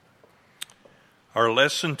Our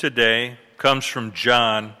lesson today comes from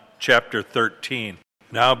John chapter 13.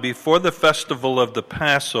 Now, before the festival of the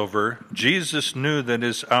Passover, Jesus knew that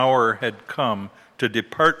his hour had come to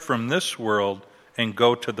depart from this world and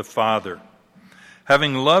go to the Father.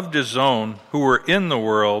 Having loved his own who were in the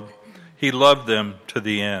world, he loved them to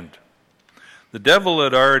the end. The devil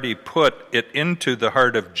had already put it into the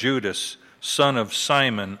heart of Judas, son of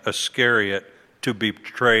Simon Iscariot, to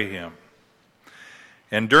betray him.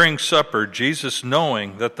 And during supper, Jesus,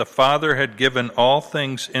 knowing that the Father had given all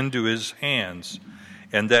things into his hands,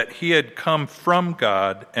 and that he had come from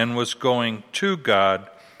God and was going to God,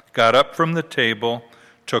 got up from the table,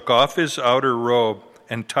 took off his outer robe,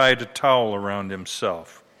 and tied a towel around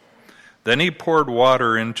himself. Then he poured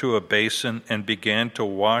water into a basin and began to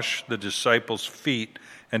wash the disciples' feet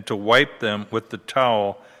and to wipe them with the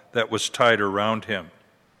towel that was tied around him.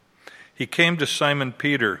 He came to Simon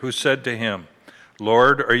Peter, who said to him,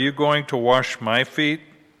 "Lord, are you going to wash my feet?"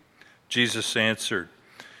 Jesus answered,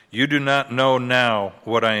 "You do not know now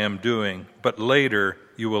what I am doing, but later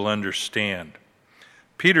you will understand."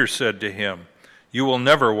 Peter said to him, "You will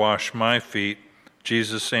never wash my feet."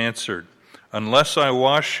 Jesus answered, "Unless I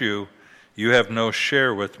wash you, you have no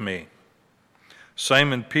share with me."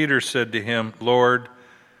 Simon Peter said to him, "Lord,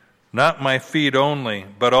 not my feet only,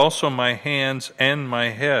 but also my hands and my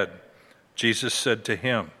head." Jesus said to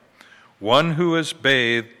him, "One who is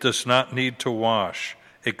bathed does not need to wash,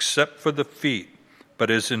 except for the feet,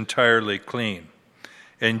 but is entirely clean.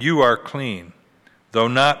 And you are clean, though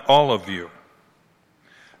not all of you."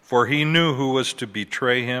 For he knew who was to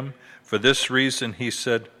betray him. For this reason he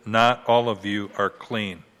said, "Not all of you are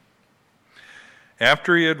clean."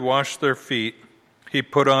 After he had washed their feet, he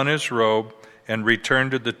put on his robe and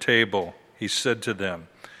returned to the table. He said to them,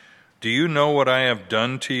 "Do you know what I have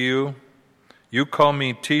done to you? You call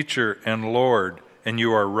me teacher and Lord, and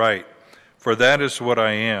you are right, for that is what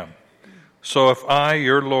I am. So if I,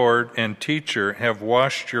 your Lord and teacher, have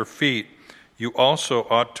washed your feet, you also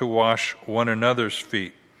ought to wash one another's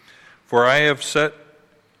feet. For I have set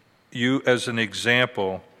you as an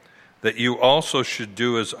example, that you also should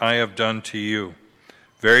do as I have done to you.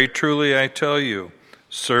 Very truly I tell you,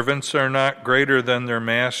 servants are not greater than their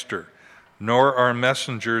master, nor are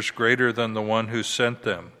messengers greater than the one who sent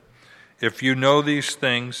them. If you know these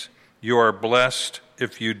things, you are blessed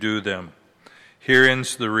if you do them." Here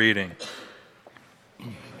ends the reading.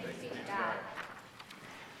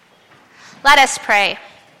 Let us pray.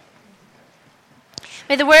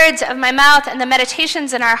 May the words of my mouth and the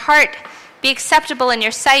meditations in our heart be acceptable in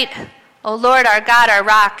your sight, O Lord, our God, our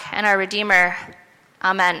rock, and our Redeemer.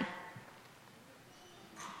 Amen.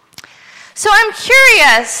 So I'm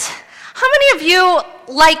curious, how many of you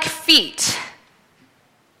like feet?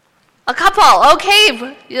 A couple, okay.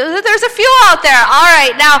 There's a few out there. All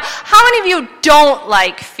right, now, how many of you don't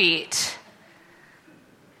like feet?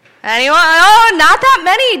 Anyone? Oh, not that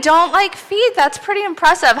many don't like feet. That's pretty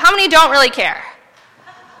impressive. How many don't really care?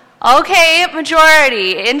 Okay,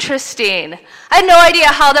 majority. Interesting. I had no idea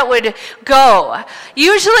how that would go.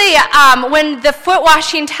 Usually, when the foot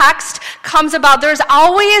washing text comes about, there's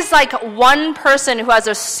always like one person who has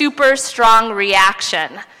a super strong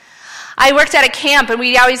reaction. I worked at a camp, and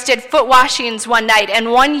we always did foot washings one night,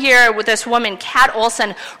 and one year with this woman, Kat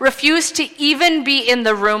Olson, refused to even be in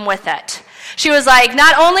the room with it. She was like,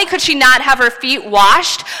 not only could she not have her feet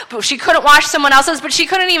washed, but she couldn't wash someone else's, but she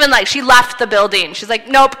couldn't even, she left the building. She's like,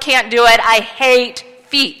 nope, can't do it. I hate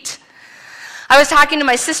feet. I was talking to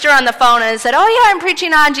my sister on the phone, and I said, oh yeah, I'm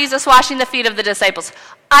preaching on Jesus washing the feet of the disciples.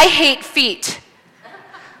 I hate feet.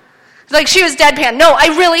 She was deadpan. No, I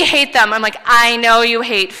really hate them. I'm like, I know you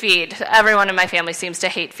hate feet. Everyone in my family seems to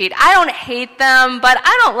hate feet. I don't hate them, but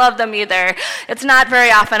I don't love them either. It's not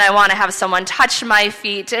very often I want to have someone touch my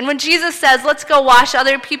feet. And when Jesus says, let's go wash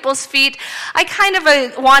other people's feet, I kind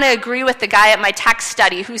of want to agree with the guy at my text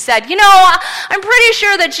study who said, I'm pretty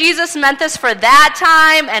sure that Jesus meant this for that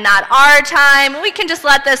time and not our time. We can just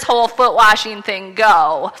let this whole foot washing thing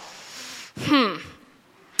go.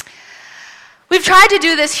 We've tried to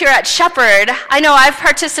do this here at Shepherd. I know I've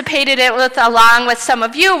participated along with some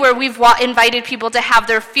of you where we've invited people to have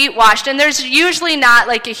their feet washed, and there's usually not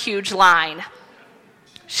a huge line.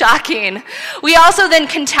 Shocking. We also then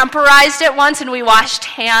contemporized it once, and we washed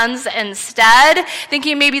hands instead,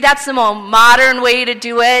 thinking maybe that's the more modern way to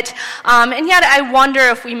do it. And yet I wonder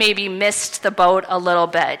if we maybe missed the boat a little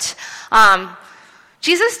bit.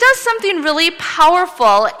 Jesus does something really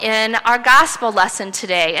powerful in our gospel lesson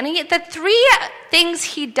today. And the three things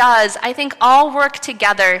he does, I think, all work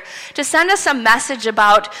together to send us a message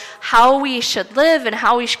about how we should live and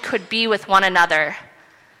how we could be with one another.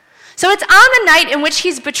 So it's on the night in which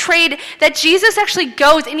he's betrayed that Jesus actually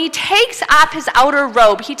goes and he takes off his outer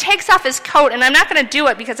robe. He takes off his coat, and I'm not going to do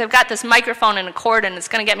it because I've got this microphone and a cord and it's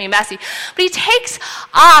going to get me messy. But he takes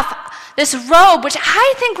off this robe, which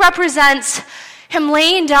I think represents him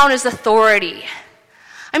laying down his authority.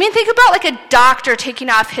 I mean, think about like a doctor taking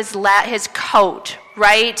off his coat,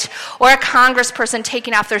 right? Or a congressperson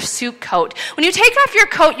taking off their suit coat. When you take off your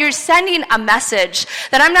coat, you're sending a message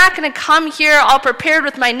that I'm not going to come here all prepared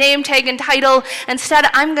with my name tag and title. Instead,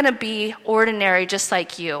 I'm going to be ordinary just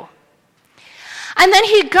like you. And then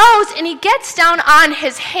he goes and he gets down on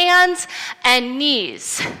his hands and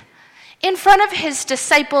knees in front of his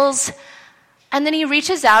disciples, and then he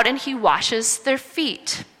reaches out and he washes their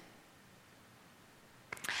feet.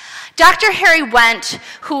 Dr. Harry Wendt,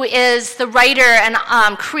 who is the writer and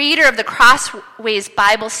creator of the Crossways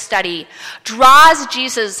Bible Study, draws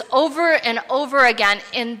Jesus over and over again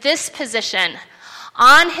in this position,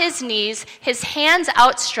 on his knees, his hands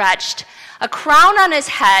outstretched, a crown on his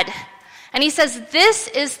head, and he says, "This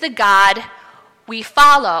is the God we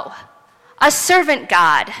follow, a servant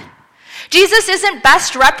God." Jesus isn't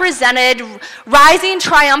best represented rising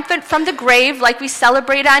triumphant from the grave like we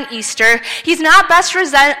celebrate on Easter. He's not best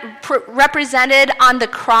represented on the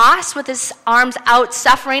cross with his arms out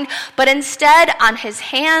suffering, but instead on his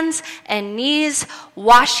hands and knees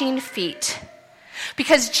washing feet.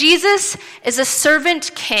 Because Jesus is a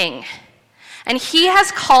servant king, and he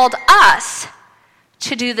has called us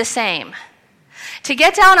to do the same, to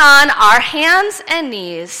get down on our hands and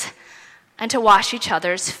knees and to wash each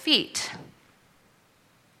other's feet.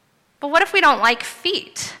 But what if we don't like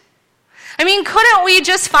feet? I mean, couldn't we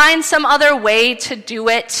just find some other way to do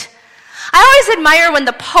it? I always admire when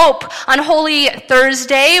the Pope on Holy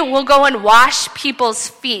Thursday will go and wash people's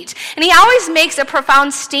feet. And he always makes a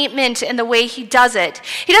profound statement in the way he does it.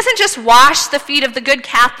 He doesn't just wash the feet of the good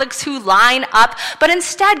Catholics who line up, but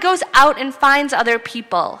instead goes out and finds other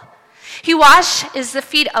people. He washes the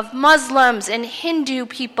feet of Muslims and Hindu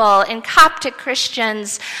people and Coptic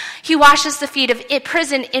Christians. He washes the feet of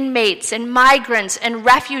prison inmates and migrants and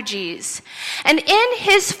refugees. And in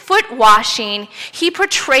his foot washing, he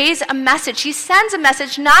portrays a message. He sends a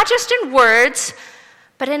message not just in words,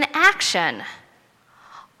 but in action.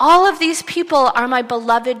 All of these people are my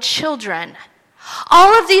beloved children.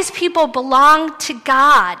 All of these people belong to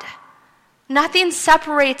God. Nothing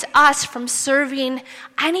separates us from serving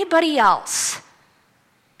anybody else.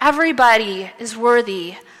 Everybody is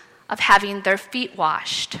worthy of having their feet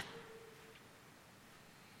washed.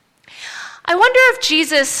 I wonder if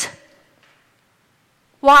Jesus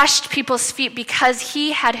washed people's feet because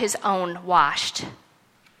he had his own washed.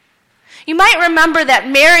 You might remember that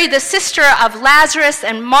Mary, the sister of Lazarus,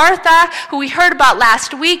 and Martha, who we heard about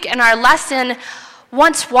last week in our lesson,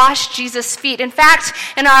 once washed Jesus' feet. In fact,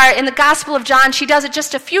 in the Gospel of John, she does it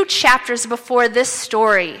just a few chapters before this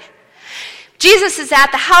story. Jesus is at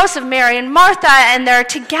the house of Mary and Martha, and they're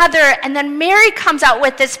together, and then Mary comes out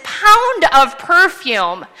with this pound of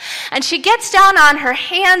perfume, and she gets down on her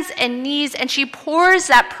hands and knees, and she pours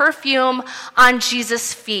that perfume on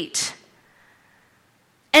Jesus' feet.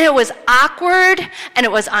 And it was awkward, and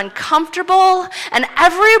it was uncomfortable, and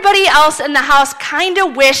everybody else in the house kind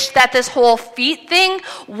of wished that this whole feet thing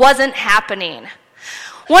wasn't happening.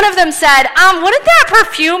 One of them said, wouldn't that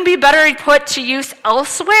perfume be better put to use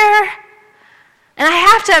elsewhere? And I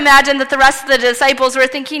have to imagine that the rest of the disciples were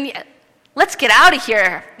thinking, let's get out of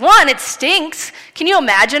here. One, it stinks. Can you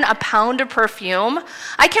imagine a pound of perfume?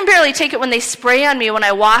 I can barely take it when they spray on me when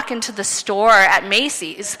I walk into the store at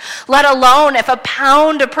Macy's, let alone if a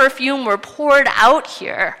pound of perfume were poured out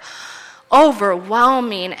here.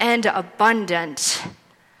 Overwhelming and abundant.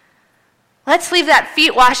 Let's leave that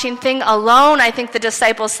feet washing thing alone, I think the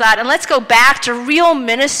disciples thought, and let's go back to real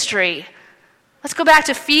ministry. Let's go back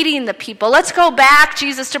to feeding the people. Let's go back,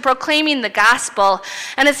 Jesus, to proclaiming the gospel.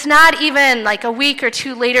 And it's not even like a week or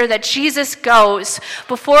two later that Jesus goes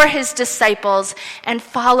before his disciples and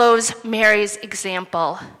follows Mary's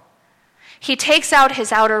example. He takes out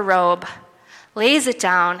his outer robe, lays it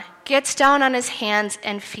down, gets down on his hands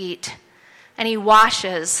and feet, and he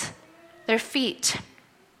washes their feet.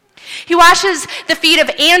 He washes the feet of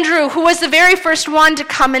Andrew, who was the very first one to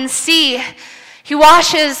come and see. He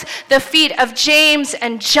washes the feet of James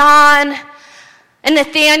and John and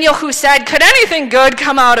Nathanael, who said, "Could anything good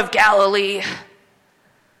come out of Galilee?"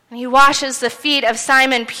 And he washes the feet of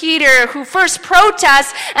Simon Peter, who first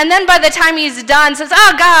protests, and then by the time he's done says,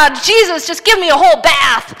 "Oh God, Jesus, just give me a whole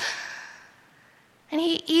bath." And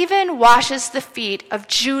he even washes the feet of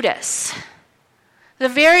Judas, the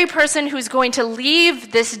very person who's going to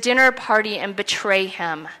leave this dinner party and betray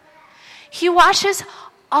him. He washes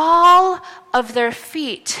all of their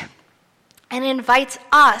feet and invites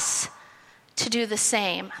us to do the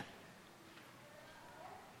same.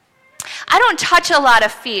 I don't touch a lot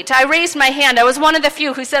of feet. I raised my hand. I was one of the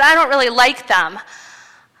few who said I don't really like them.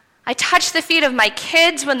 I touched the feet of my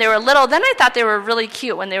kids when they were little. Then I thought they were really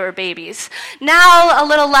cute when they were babies. Now a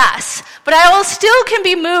little less. But I will still can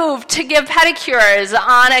be moved to give pedicures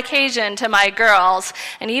on occasion to my girls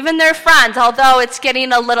and even their friends, although it's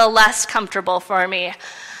getting a little less comfortable for me.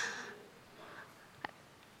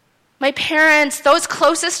 My parents, those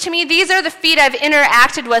closest to me, these are the feet I've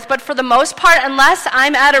interacted with, but for the most part, unless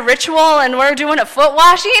I'm at a ritual and we're doing a foot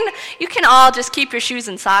washing, you can all just keep your shoes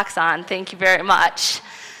and socks on. Thank you very much.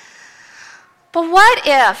 But what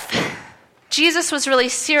if Jesus was really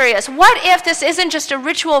serious? What if this isn't just a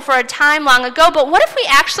ritual for a time long ago, but what if we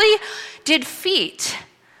actually did feet?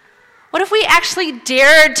 What if we actually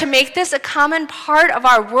dared to make this a common part of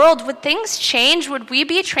our world? Would things change? Would we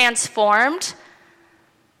be transformed?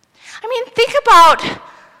 I mean, think about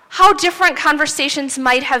how different conversations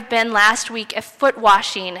might have been last week if foot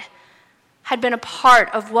washing had been a part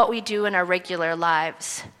of what we do in our regular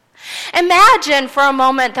lives. Imagine for a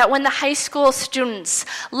moment that when the high school students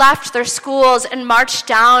left their schools and marched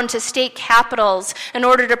down to state capitals in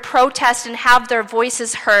order to protest and have their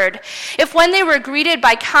voices heard, if when they were greeted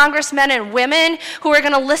by congressmen and women who were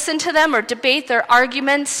going to listen to them or debate their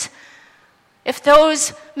arguments, if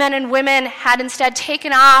those men and women had instead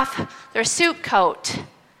taken off their suit coat,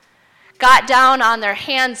 got down on their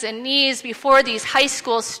hands and knees before these high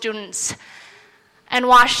school students and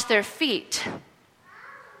washed their feet,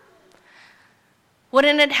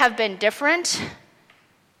 wouldn't it have been different?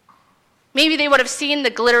 Maybe they would have seen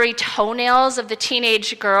the glittery toenails of the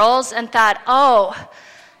teenage girls and thought, oh,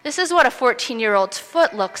 this is what a 14-year-old's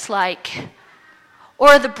foot looks like.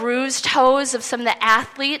 Or the bruised toes of some of the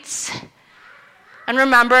athletes, and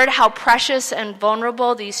remembered how precious and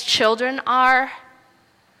vulnerable these children are.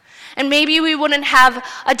 And maybe we wouldn't have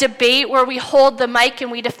a debate where we hold the mic and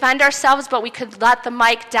we defend ourselves, but we could let the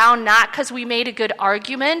mic down, not because we made a good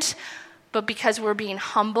argument, but because we're being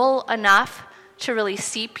humble enough to really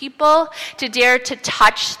see people, to dare to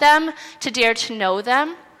touch them, to dare to know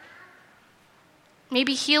them.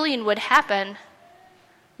 Maybe healing would happen.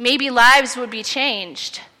 Maybe lives would be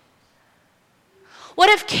changed. What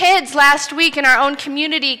if kids last week in our own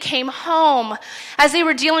community came home as they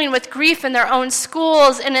were dealing with grief in their own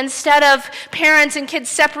schools, and instead of parents and kids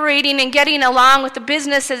separating and getting along with the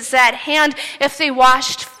businesses at hand, if they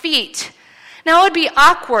washed feet? Now it would be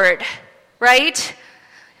awkward, right?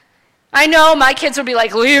 I know my kids would be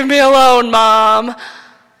like, leave me alone, Mom.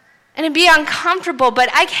 And it'd be uncomfortable, but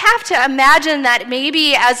I have to imagine that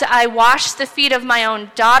maybe as I wash the feet of my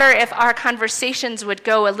own daughter, if our conversations would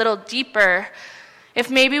go a little deeper, if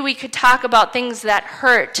maybe we could talk about things that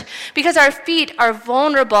hurt, because our feet are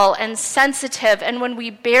vulnerable and sensitive, and when we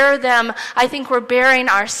bare them, I think we're baring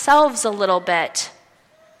ourselves a little bit.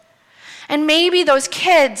 And maybe those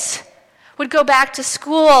kids would go back to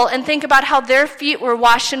school and think about how their feet were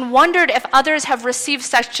washed and wondered if others have received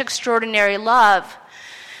such extraordinary love.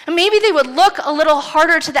 And maybe they would look a little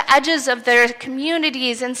harder to the edges of their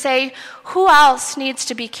communities and say, who else needs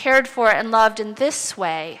to be cared for and loved in this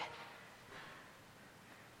way?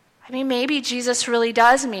 I mean, maybe Jesus really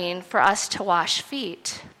does mean for us to wash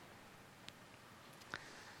feet.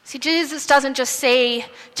 See, Jesus doesn't just say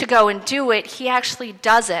to go and do it, he actually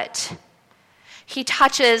does it. He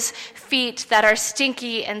touches feet that are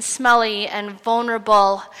stinky and smelly and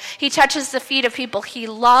vulnerable. He touches the feet of people he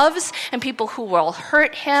loves and people who will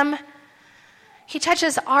hurt him. He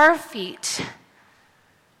touches our feet,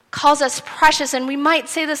 calls us precious, and we might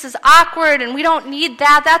say this is awkward and we don't need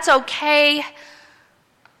that. That's okay.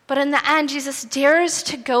 But in the end, Jesus dares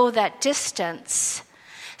to go that distance,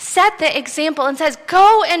 set the example, and says,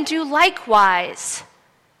 go and do likewise.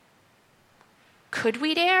 Could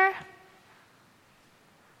we dare?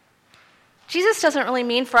 Jesus doesn't really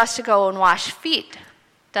mean for us to go and wash feet,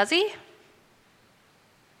 does he?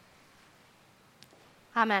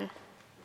 Amen.